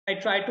I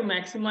tried to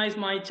maximize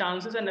my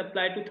chances and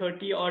applied to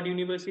 30 odd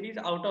universities,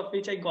 out of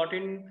which I got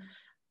in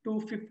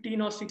to 15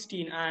 or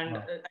 16. And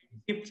Wow. I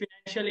received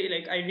financially,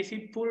 like I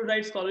received full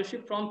ride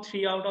scholarship from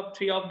three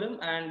of them,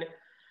 and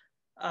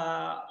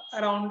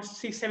around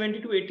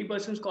 70 to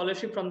 80%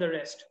 scholarship from the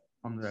rest.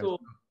 From the rest. So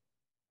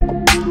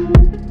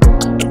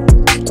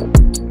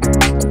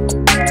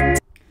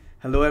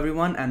Hello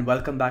everyone and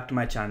welcome back to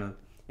my channel.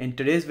 In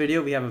today's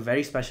video we have a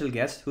very special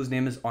guest whose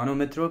name is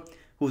Anomitro,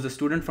 who's a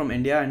student from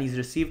India and he's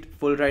received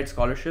full ride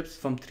scholarships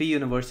from 3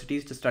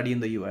 universities to study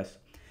in the US.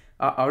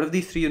 Out of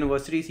these 3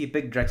 universities, he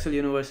picked Drexel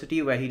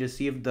University, where he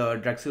received the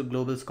Drexel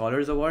Global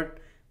Scholars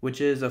Award,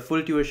 which is a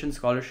full tuition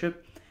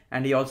scholarship,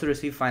 and he also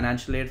received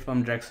financial aid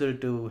from Drexel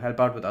to help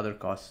out with other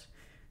costs.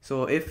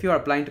 So if you're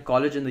applying to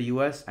college in the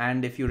US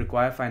and if you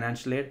require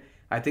financial aid,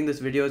 I think this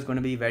video is going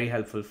to be very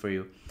helpful for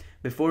you.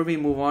 Before we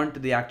move on to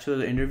the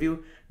actual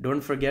interview, don't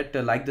forget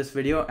to like this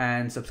video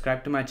and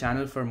subscribe to my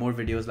channel for more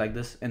videos like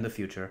this in the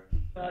future.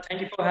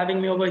 thank you for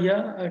having me over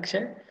here,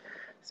 Akshay.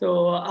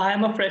 So I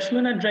am a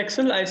freshman at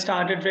Drexel. I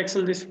started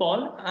Drexel this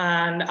fall,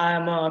 and I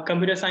am a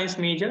computer science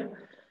major.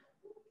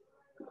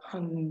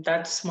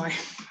 That's my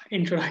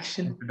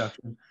introduction.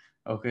 Introduction.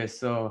 Okay,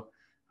 so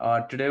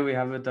today we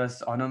have with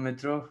us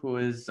Anomitro, who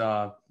is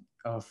a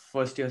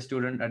first year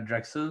student at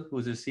Drexel,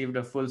 who's received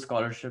a full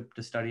scholarship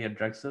to study at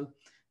Drexel,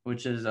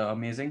 which is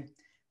amazing.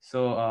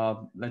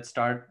 So let's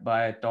start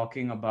by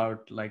talking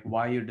about like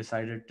why you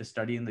decided to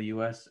study in the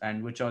US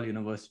and which all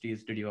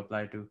universities did you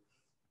apply to?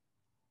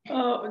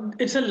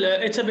 It's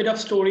a bit of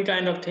story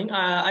kind of thing.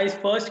 I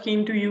first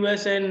came to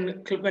US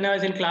when I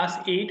was in class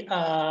 8.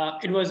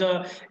 It was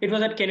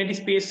at Kennedy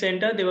Space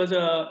Center. There was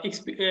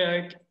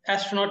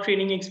astronaut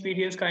training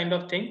experience kind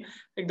of thing,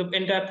 like the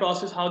entire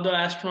process how the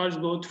astronauts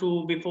go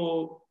through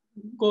before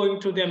going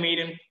through their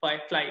maiden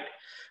flight.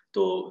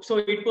 So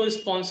it was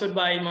sponsored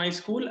by my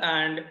school,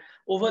 and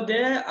over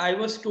there I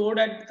was stored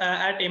at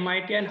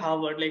MIT and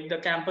Harvard, like the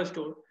campus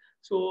tour.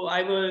 So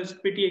I was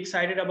pretty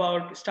excited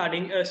about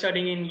studying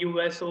in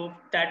US. So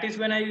that is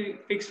when I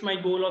fixed my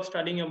goal of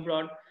studying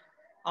abroad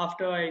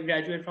after I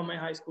graduated from my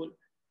high school.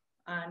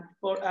 And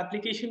for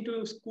application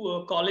to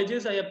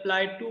colleges, I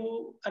applied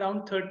to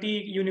around 30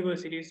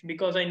 universities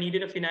because I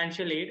needed a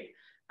financial aid.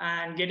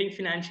 And getting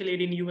financial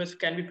aid in US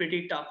can be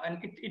pretty tough, and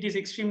it is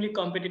extremely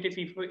competitive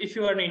if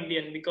you are an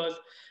Indian, because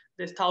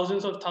there's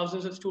thousands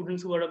of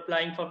students who are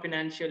applying for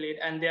financial aid,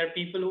 and there are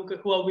people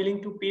who are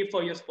willing to pay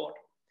for your spot.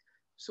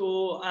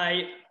 So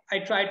I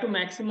tried to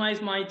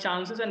maximize my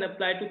chances and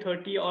applied to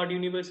 30 odd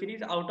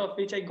universities, out of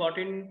which I got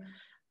in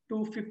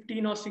to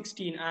 15 or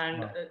 16.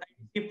 And Wow. I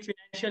received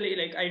financially,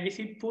 like I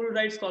received full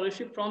ride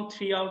scholarship from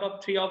three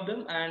of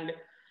them, and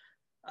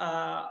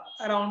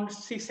around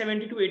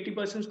 70 to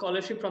 80%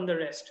 scholarship from the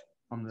rest.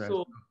 From the rest.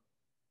 So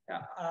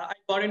I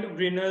got into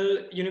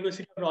Grinnell,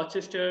 University of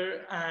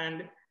Rochester,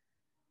 and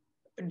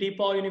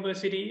DePauw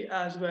University,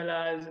 as well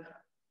as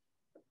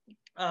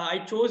I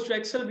chose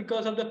Drexel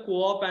because of the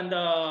co-op and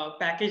the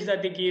package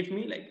that they gave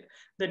me. Like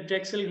the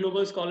Drexel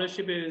Global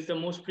Scholarship is the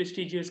most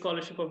prestigious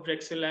scholarship of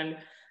Drexel, and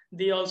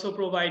they also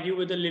provide you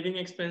with the living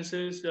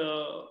expenses,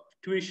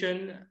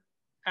 tuition,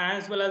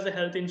 as well as the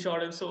health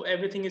insurance. So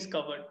everything is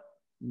covered.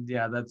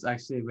 Yeah, that's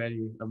actually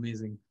very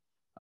amazing.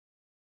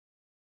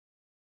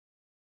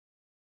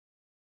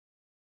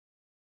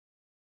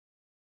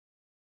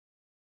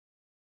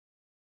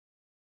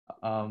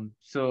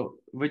 So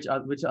which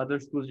other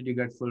schools did you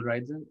get full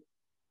rides in?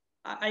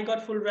 I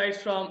got full rides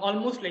from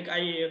almost like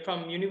I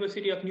from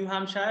University of New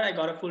Hampshire. I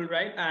got a full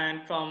ride,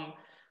 and from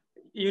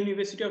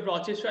University of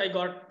Rochester, I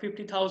got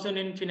 50,000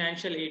 in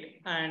financial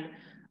aid, and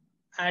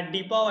at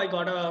DePauw, I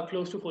got a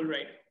close to full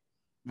ride.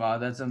 Wow,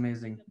 that's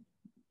amazing.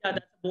 Yeah,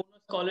 that's a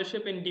bonus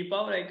scholarship in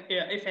DePauw. Like,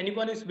 yeah, if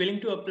anyone is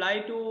willing to apply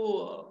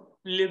to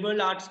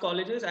liberal arts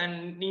colleges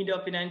and need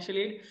a financial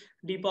aid,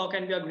 DePauw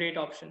can be a great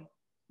option.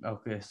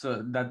 Okay,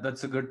 so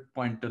that's a good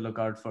point to look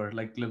out for.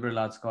 Like liberal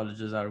arts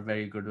colleges are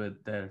very good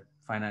with their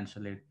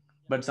financial aid.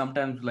 But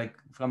sometimes like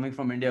coming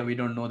from India, we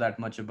don't know that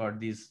much about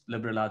these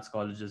liberal arts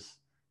colleges.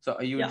 So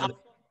are you Yeah, just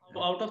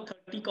out of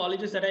 30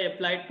 colleges that I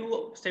applied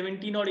to,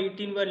 17 or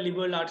 18 were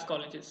liberal arts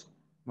colleges.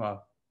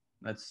 wow,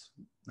 that's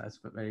that's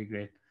very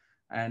great.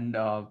 And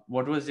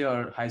what was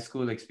your high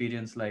school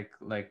experience like?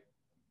 Like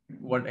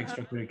what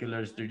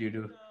extracurriculars did you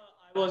do?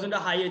 I wasn't a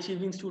high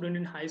achieving student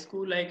in high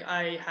school. Like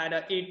I had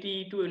a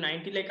 80 to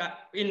 90. Like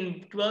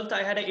in 12th,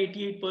 I had a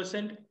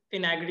 88%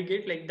 in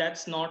aggregate. Like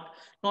that's not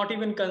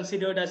even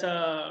considered as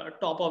a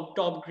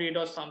top grade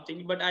or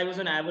something. But I was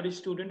an average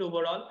student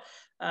overall.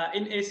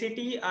 In SAT,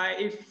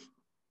 if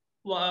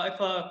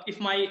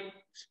my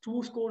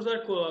two scores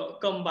are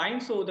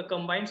combined, so the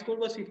combined score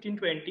was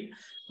 1520,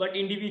 but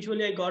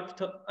individually I got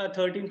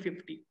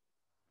 1350.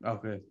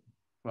 Okay,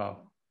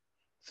 wow.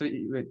 So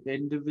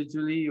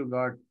individually you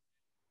got,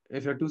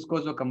 if your two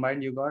scores were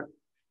combined, you got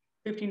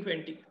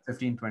 1520.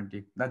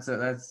 1520. That's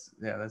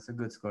a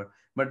good score.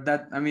 But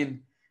that, I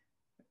mean,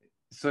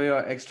 so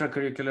your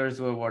extracurriculars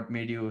were what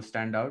made you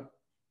stand out?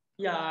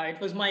 Yeah, it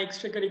was my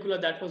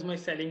extracurricular. That was my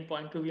selling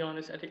point, to be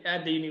honest,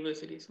 at the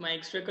universities. My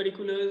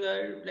extracurriculars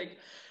are like,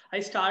 I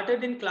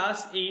started in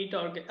class 8.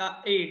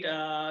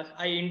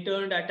 I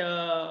interned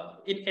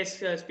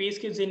at Space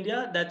Kids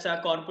India. That's a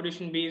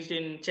corporation based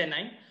in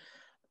Chennai.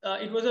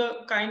 It was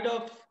a kind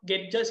of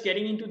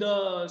getting into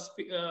the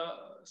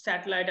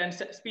satellite and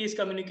space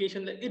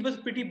communication. It was a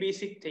pretty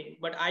basic thing,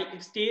 but I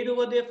stayed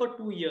over there for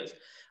 2 years.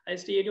 I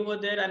stayed over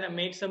there and I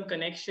made some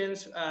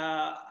connections.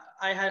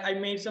 I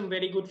made some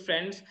very good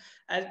friends.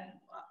 As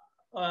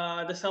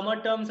the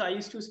summer terms I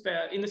used to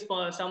spend in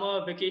the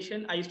summer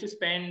vacation, I used to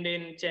spend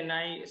in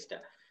Chennai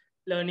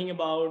learning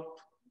about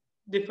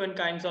different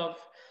kinds of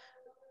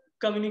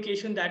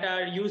communication that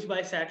are used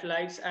by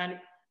satellites. And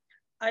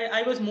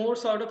I was more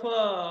sort of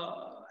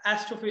a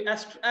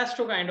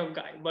astro kind of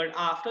guy. But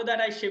after that,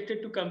 I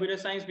shifted to computer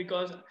science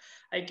because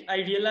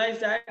I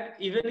realized that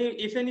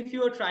even if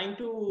you are trying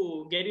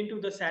to get into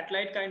the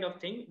satellite kind of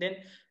thing,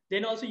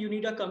 then also you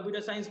need a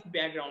computer science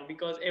background,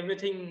 because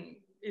everything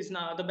is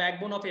now the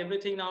backbone of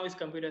everything now is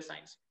computer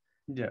science.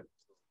 Yeah.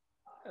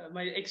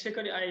 My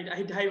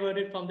I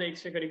diverted from the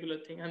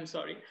extracurricular thing. I'm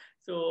sorry.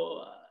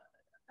 So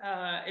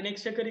in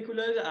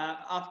extracurriculars,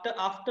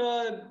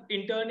 after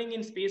interning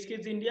in Space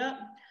Kids India,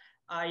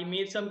 I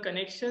made some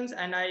connections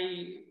and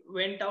I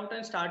went out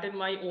and started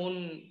my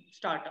own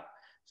startup.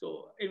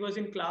 So it was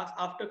in class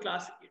after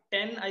class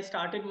 10. I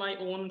started my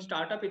own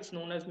startup. It's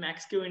known as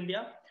MaxQ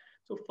India.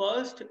 So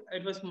first,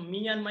 it was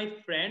me and my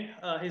friend.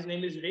 His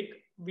name is Rick.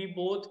 We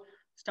both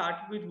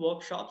started with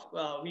workshops.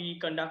 We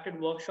conducted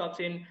workshops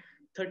in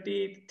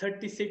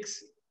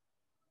 36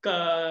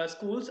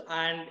 schools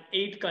and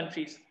 8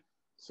 countries.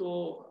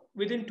 So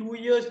within 2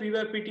 years, we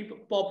were pretty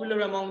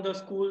popular among the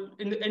school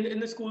in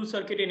the school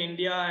circuit in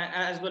India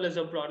as well as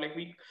abroad. Like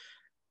we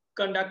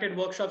conducted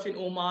workshops in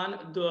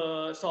Oman,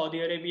 the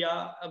Saudi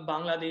Arabia,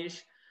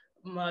 Bangladesh,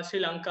 Sri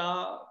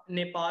Lanka,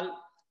 Nepal.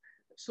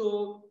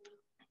 So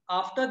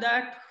after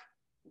that,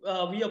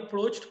 we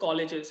approached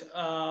colleges.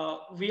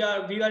 We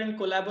are in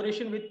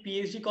collaboration with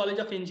PhD College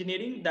of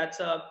Engineering. That's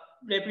a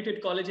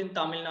reputed college in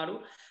Tamil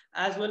Nadu,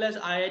 as well as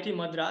IIT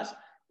Madras.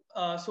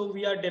 So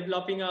we are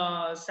developing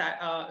a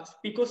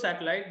Pico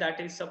satellite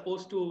that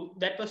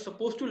was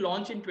supposed to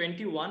launch in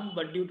 21,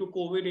 but due to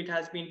COVID, it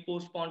has been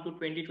postponed to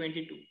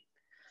 2022.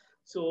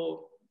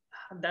 So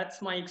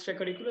that's my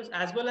extracurriculars.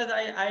 As well as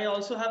I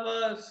also have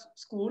a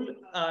school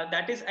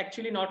that is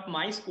actually not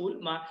my school.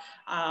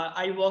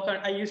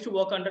 I used to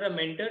work under a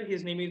mentor.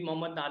 His name is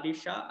Mohammad Nadir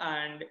Shah,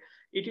 and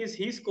it is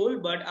his school,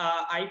 but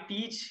I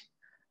teach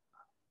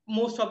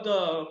most of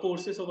the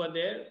courses over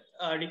there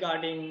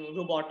regarding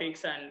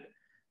robotics and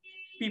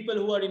people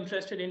who are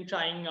interested in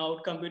trying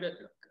out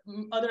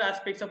other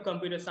aspects of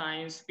computer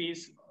science,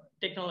 space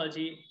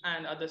technology,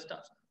 and other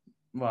stuff.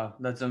 Wow,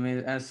 that's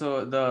amazing. And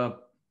so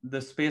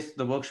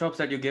the workshops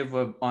that you give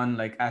were on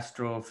like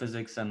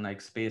astrophysics and like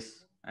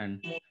space,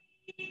 and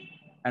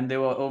they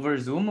were over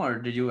Zoom, or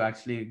did you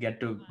actually get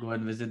to go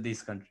and visit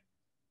these countries?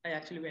 I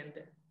actually went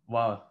there.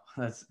 Wow,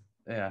 that's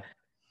yeah.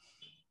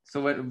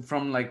 So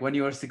from like when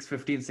you were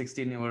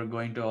 16, you were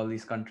going to all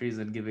these countries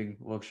and giving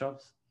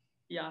workshops?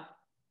 Yeah.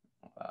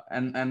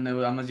 And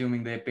I'm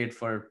assuming they paid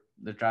for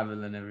the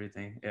travel and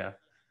everything. Yeah.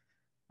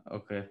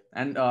 Okay.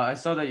 And I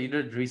saw that you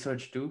did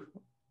research too.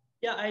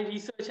 Yeah, I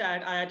researched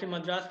at IIT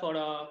Madras for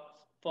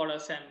a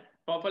sem,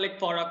 for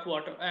a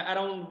quarter,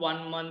 around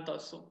 1 month or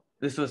so.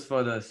 This was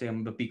for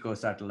the Pico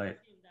satellite.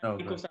 Pico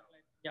Okay.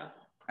 satellite. Yeah.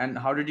 And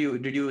how did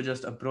you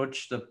just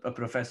approach a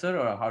professor,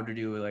 or how did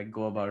you like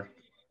go about?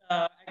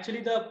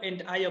 Actually,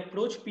 I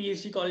approached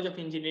PhD College of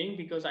Engineering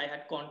because I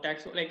had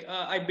contacts. So, like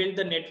I built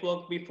the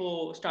network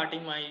before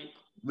starting my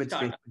With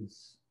startup.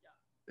 spaces?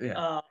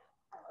 Yeah.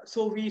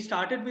 So we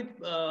started with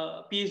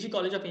PhD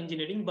College of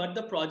Engineering, but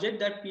the project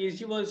that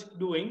PhD was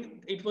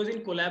doing, it was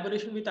in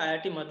collaboration with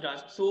IIT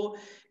Madras. So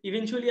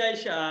eventually,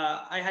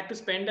 I had to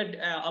spend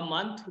a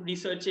month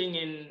researching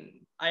in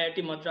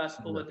IIT Madras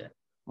over there.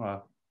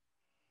 Wow.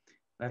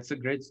 That's a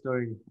great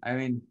story. I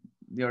mean,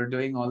 you're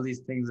doing all these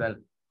things at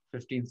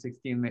 15,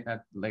 16,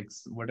 at like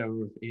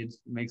whatever age,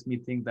 makes me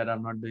think that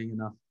I'm not doing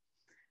enough.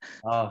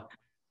 Uh,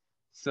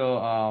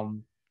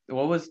 so,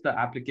 what was the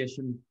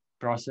application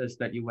process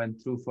that you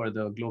went through for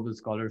the Global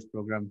Scholars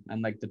Program,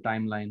 and like the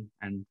timeline?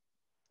 And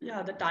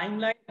Yeah, the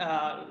timeline.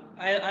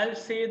 I'll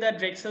say that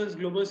Drexel's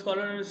Global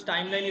Scholars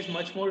timeline is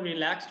much more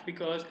relaxed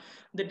because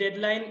the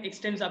deadline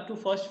extends up to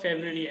 1st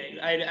February,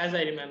 as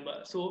I remember.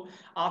 So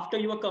after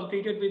you are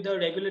completed with the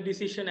regular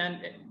decision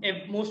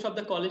and most of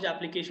the college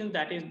applications,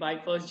 that is by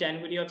 1st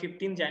January or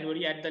 15th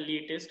January at the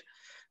latest.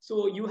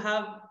 So you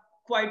have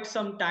quite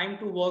some time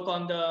to work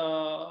on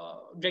the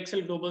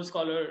Drexel Global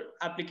Scholar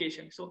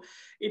application. So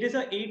it is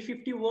a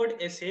 850 word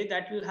essay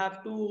that will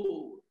have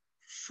to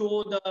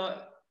show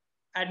the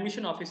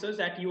admission officers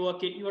that you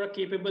are a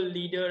capable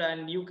leader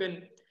and you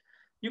can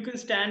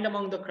stand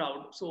among the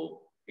crowd.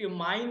 So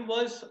mine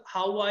was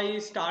how I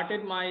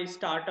started my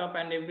startup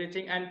and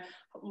everything, and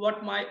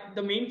what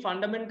the main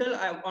fundamental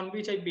on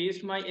which I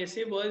based my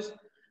essay was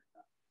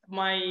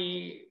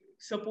my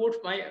support,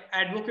 my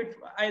advocate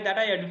that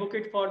I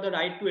advocate for the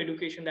right to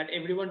education, that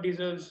everyone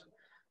deserves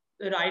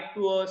the right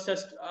to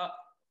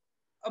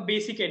a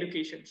basic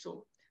education.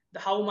 So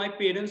how my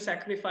parents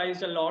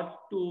sacrificed a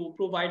lot to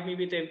provide me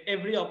with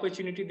every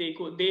opportunity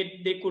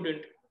they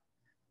couldn't.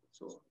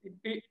 So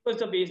it was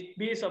the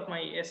base of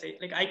my essay.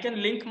 Like I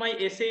can link my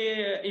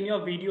essay in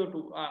your video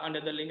too,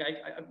 under the link.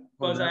 Oh,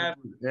 Because that I have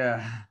would,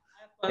 yeah.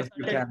 If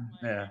you consulted with can,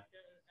 my yeah. mentor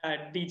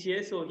at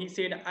DGA, so he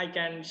said I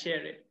can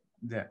share it.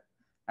 Yeah.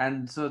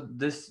 And so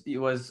this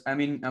was, I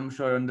mean, I'm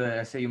sure in the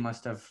essay you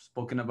must have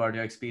spoken about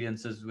your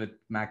experiences with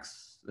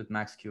Max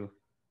Q.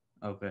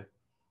 Okay.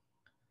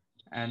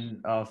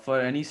 And for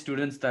any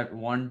students that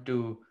want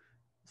to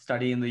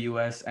study in the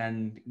US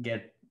and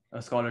get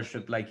a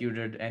scholarship like you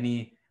did,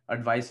 any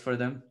advice for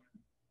them?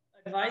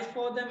 Advice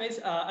for them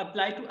is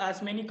apply to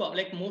as many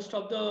like most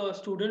of the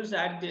students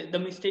that the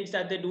mistakes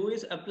that they do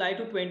is apply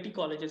to 20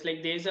 colleges.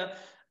 Like there's a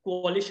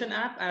coalition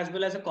app as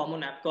well as a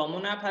common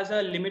app has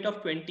a limit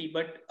of 20,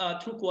 but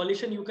through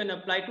coalition you can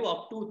apply to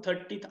up to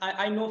 30.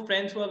 I know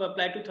friends who have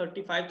applied to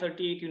 35,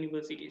 38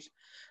 universities.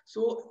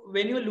 So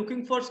when you're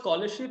looking for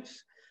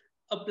scholarships,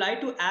 apply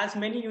to as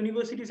many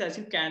universities as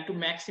you can to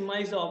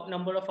maximize the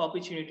number of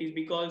opportunities,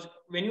 because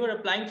when you are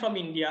applying from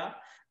India,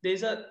 there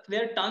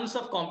are tons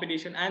of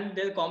competition, and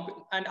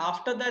and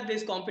after that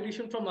there's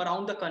competition from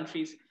around the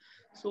countries.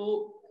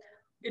 So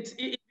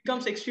it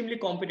becomes extremely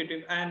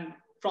competitive, and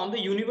from the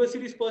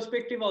university's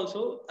perspective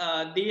also,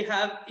 they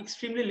have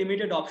extremely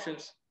limited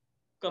options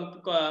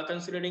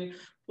considering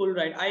full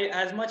ride. I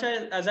as much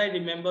as I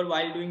remember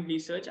while doing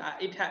research,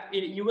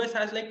 US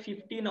has like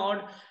 15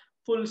 odd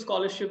full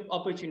scholarship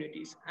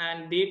opportunities,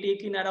 and they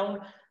take in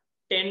around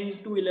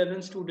 10 to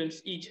 11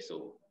 students each.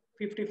 So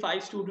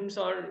 55 students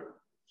are,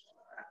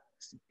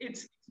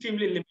 it's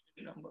extremely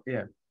limited number.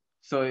 Yeah.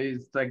 So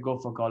it's like go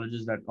for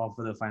colleges that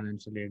offer the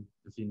financial aid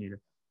if you need it.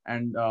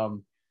 And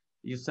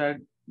you said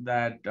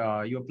that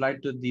you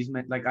applied to these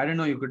many, like I didn't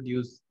know you could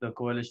use the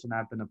coalition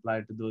app and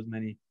apply to those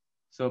many.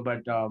 So,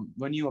 but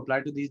when you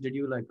applied to these, did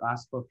you like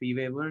ask for fee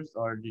waivers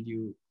or did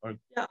you or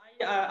Yeah,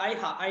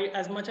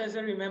 as much as I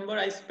remember,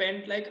 I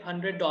spent like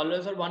 $100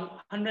 or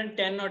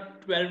 110 or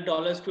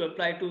 $12 to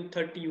apply to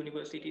 30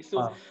 universities. So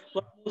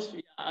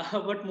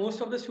uh, what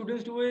most of the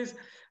students do is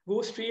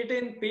go straight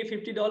in, pay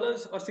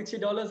 $50 or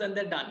 $60, and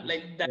they're done.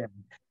 Like that. yeah,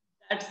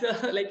 That's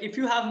the like if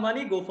you have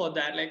money, go for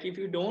that. Like if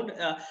you don't,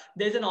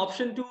 there's an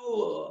option to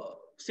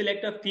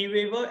select a fee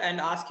waiver and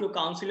ask your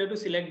counselor to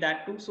select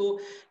that too. So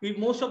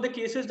most of the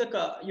cases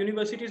the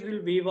universities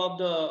will waive off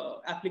the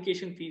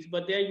application fees,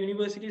 but there are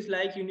universities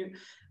like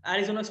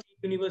Arizona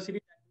State University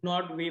that do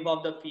not waive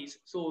off the fees,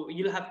 so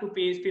you'll have to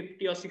pay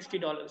 $50 or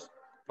 $60 to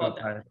for that.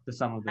 apply to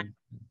some of them?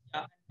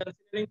 Yeah,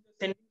 considering the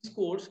sending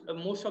scores,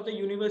 most of the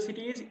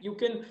universities, you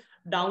can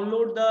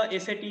download the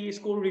SAT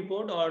score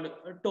report or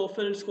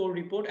TOEFL score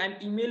report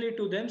and email it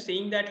to them,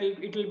 saying that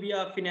it will be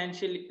a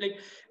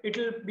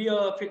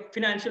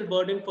financial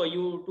burden for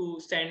you to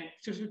spend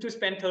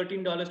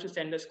 $13 to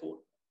send a score.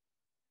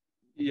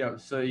 Yeah,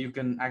 so you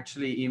can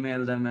actually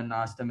email them and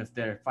ask them if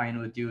they're fine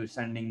with you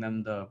sending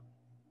them the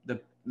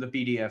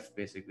PDF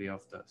basically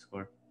of the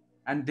score.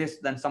 And this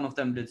then some of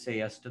them did say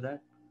yes to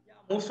that. Yeah,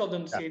 most of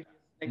them Yeah, say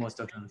like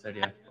most of them said I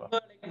yeah. Wow.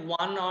 remember like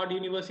one odd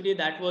university,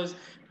 that was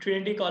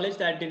Trinity College,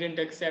 that didn't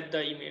accept the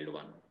emailed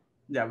one.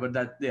 Yeah, but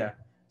that yeah.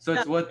 So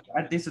Yeah. it's worth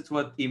at least it's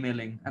worth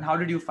emailing. And how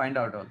did you find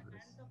out all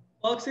this? And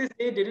the perks is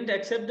they didn't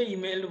accept the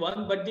emailed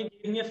one, but they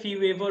gave me a fee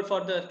waiver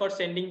for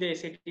sending the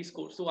SAT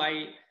score. So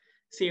I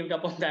saved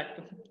up on that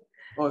too.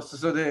 Oh,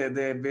 so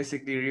they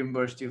basically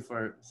reimbursed you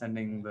for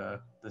sending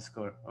the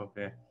score.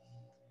 Okay.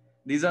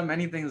 These are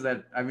many things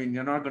that I mean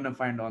you're not gonna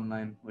find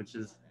online, which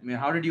is I mean,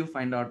 how did you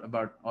find out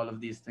about all of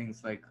these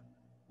things? Like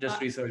just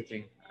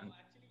researching No, and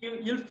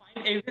actually, you'll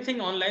find everything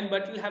online,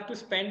 but you'll have to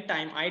spend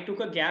time. I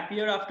took a gap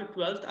year after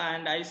 12th,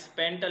 and I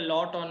spent a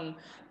lot on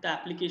the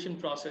application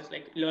process,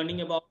 like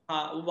learning about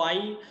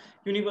why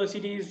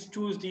universities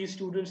choose these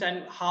students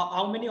and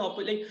how many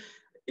like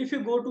if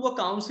you go to a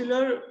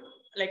counselor,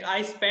 like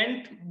I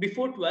spent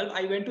before 12,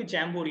 I went to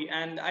Jamboree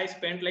and I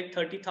spent like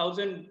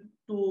 30,000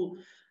 to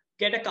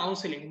get a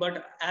counseling,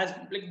 but as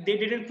like they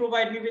didn't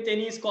provide me with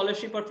any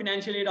scholarship or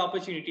financial aid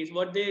opportunities.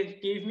 What they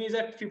gave me is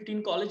a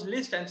 15 college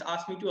list and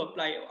asked me to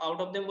apply. Out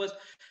of them was,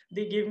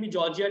 they gave me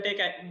Georgia Tech,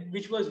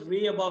 which was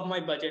way above my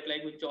budget.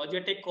 Like with Georgia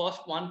Tech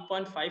cost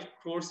 1.5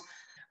 crores.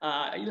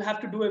 You'll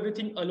have to do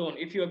everything alone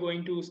if you are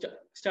going to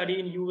study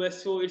in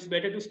US, so it's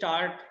better to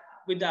start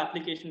with the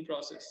application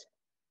process.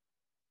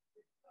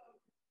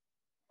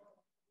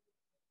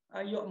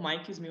 Your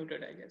mic is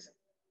muted, I guess.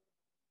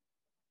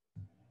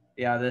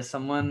 yeah, there's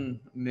someone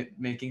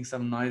making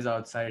some noise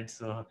outside,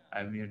 so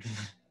I muted.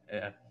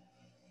 Yeah.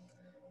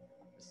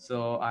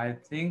 So I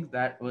think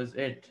that was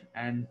it.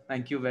 And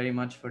thank you very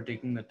much for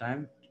taking the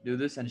time to do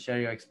this and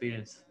share your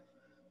experience.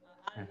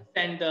 Yeah. I'll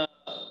send the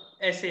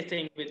essay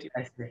thing with you.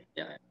 I see.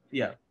 Yeah.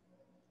 Yeah,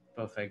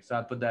 perfect. So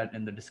I'll put that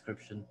in the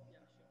description. Yeah,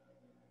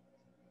 sure.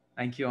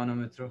 Thank you,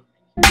 Anomitro.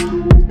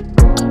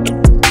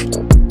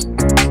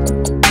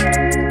 Thank you.